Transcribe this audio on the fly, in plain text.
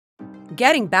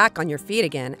Getting back on your feet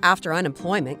again after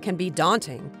unemployment can be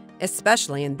daunting,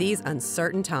 especially in these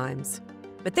uncertain times.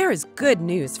 But there is good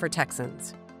news for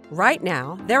Texans. Right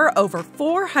now, there are over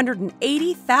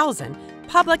 480,000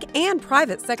 public and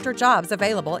private sector jobs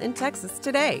available in Texas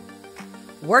today.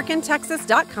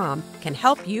 WorkInTexas.com can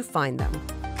help you find them.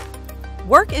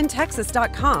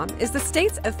 WorkInTexas.com is the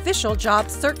state's official job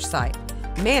search site,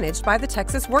 managed by the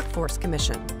Texas Workforce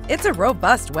Commission. It's a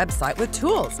robust website with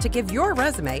tools to give your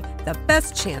resume the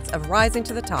best chance of rising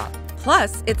to the top.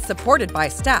 Plus, it's supported by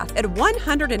staff at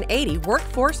 180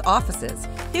 workforce offices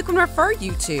who can refer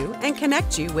you to and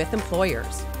connect you with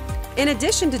employers. In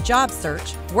addition to job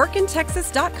search,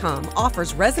 WorkInTexas.com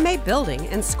offers resume building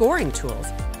and scoring tools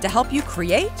to help you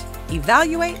create,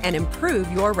 evaluate, and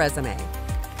improve your resume.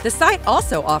 The site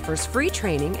also offers free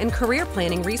training and career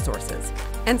planning resources,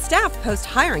 and staff post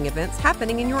hiring events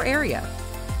happening in your area.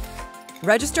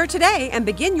 Register today and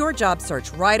begin your job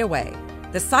search right away.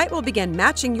 The site will begin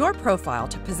matching your profile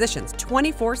to positions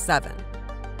 24/7.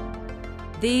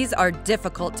 These are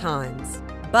difficult times,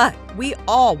 but we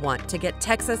all want to get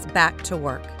Texas back to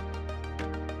work.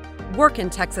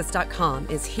 WorkInTexas.com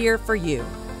is here for you.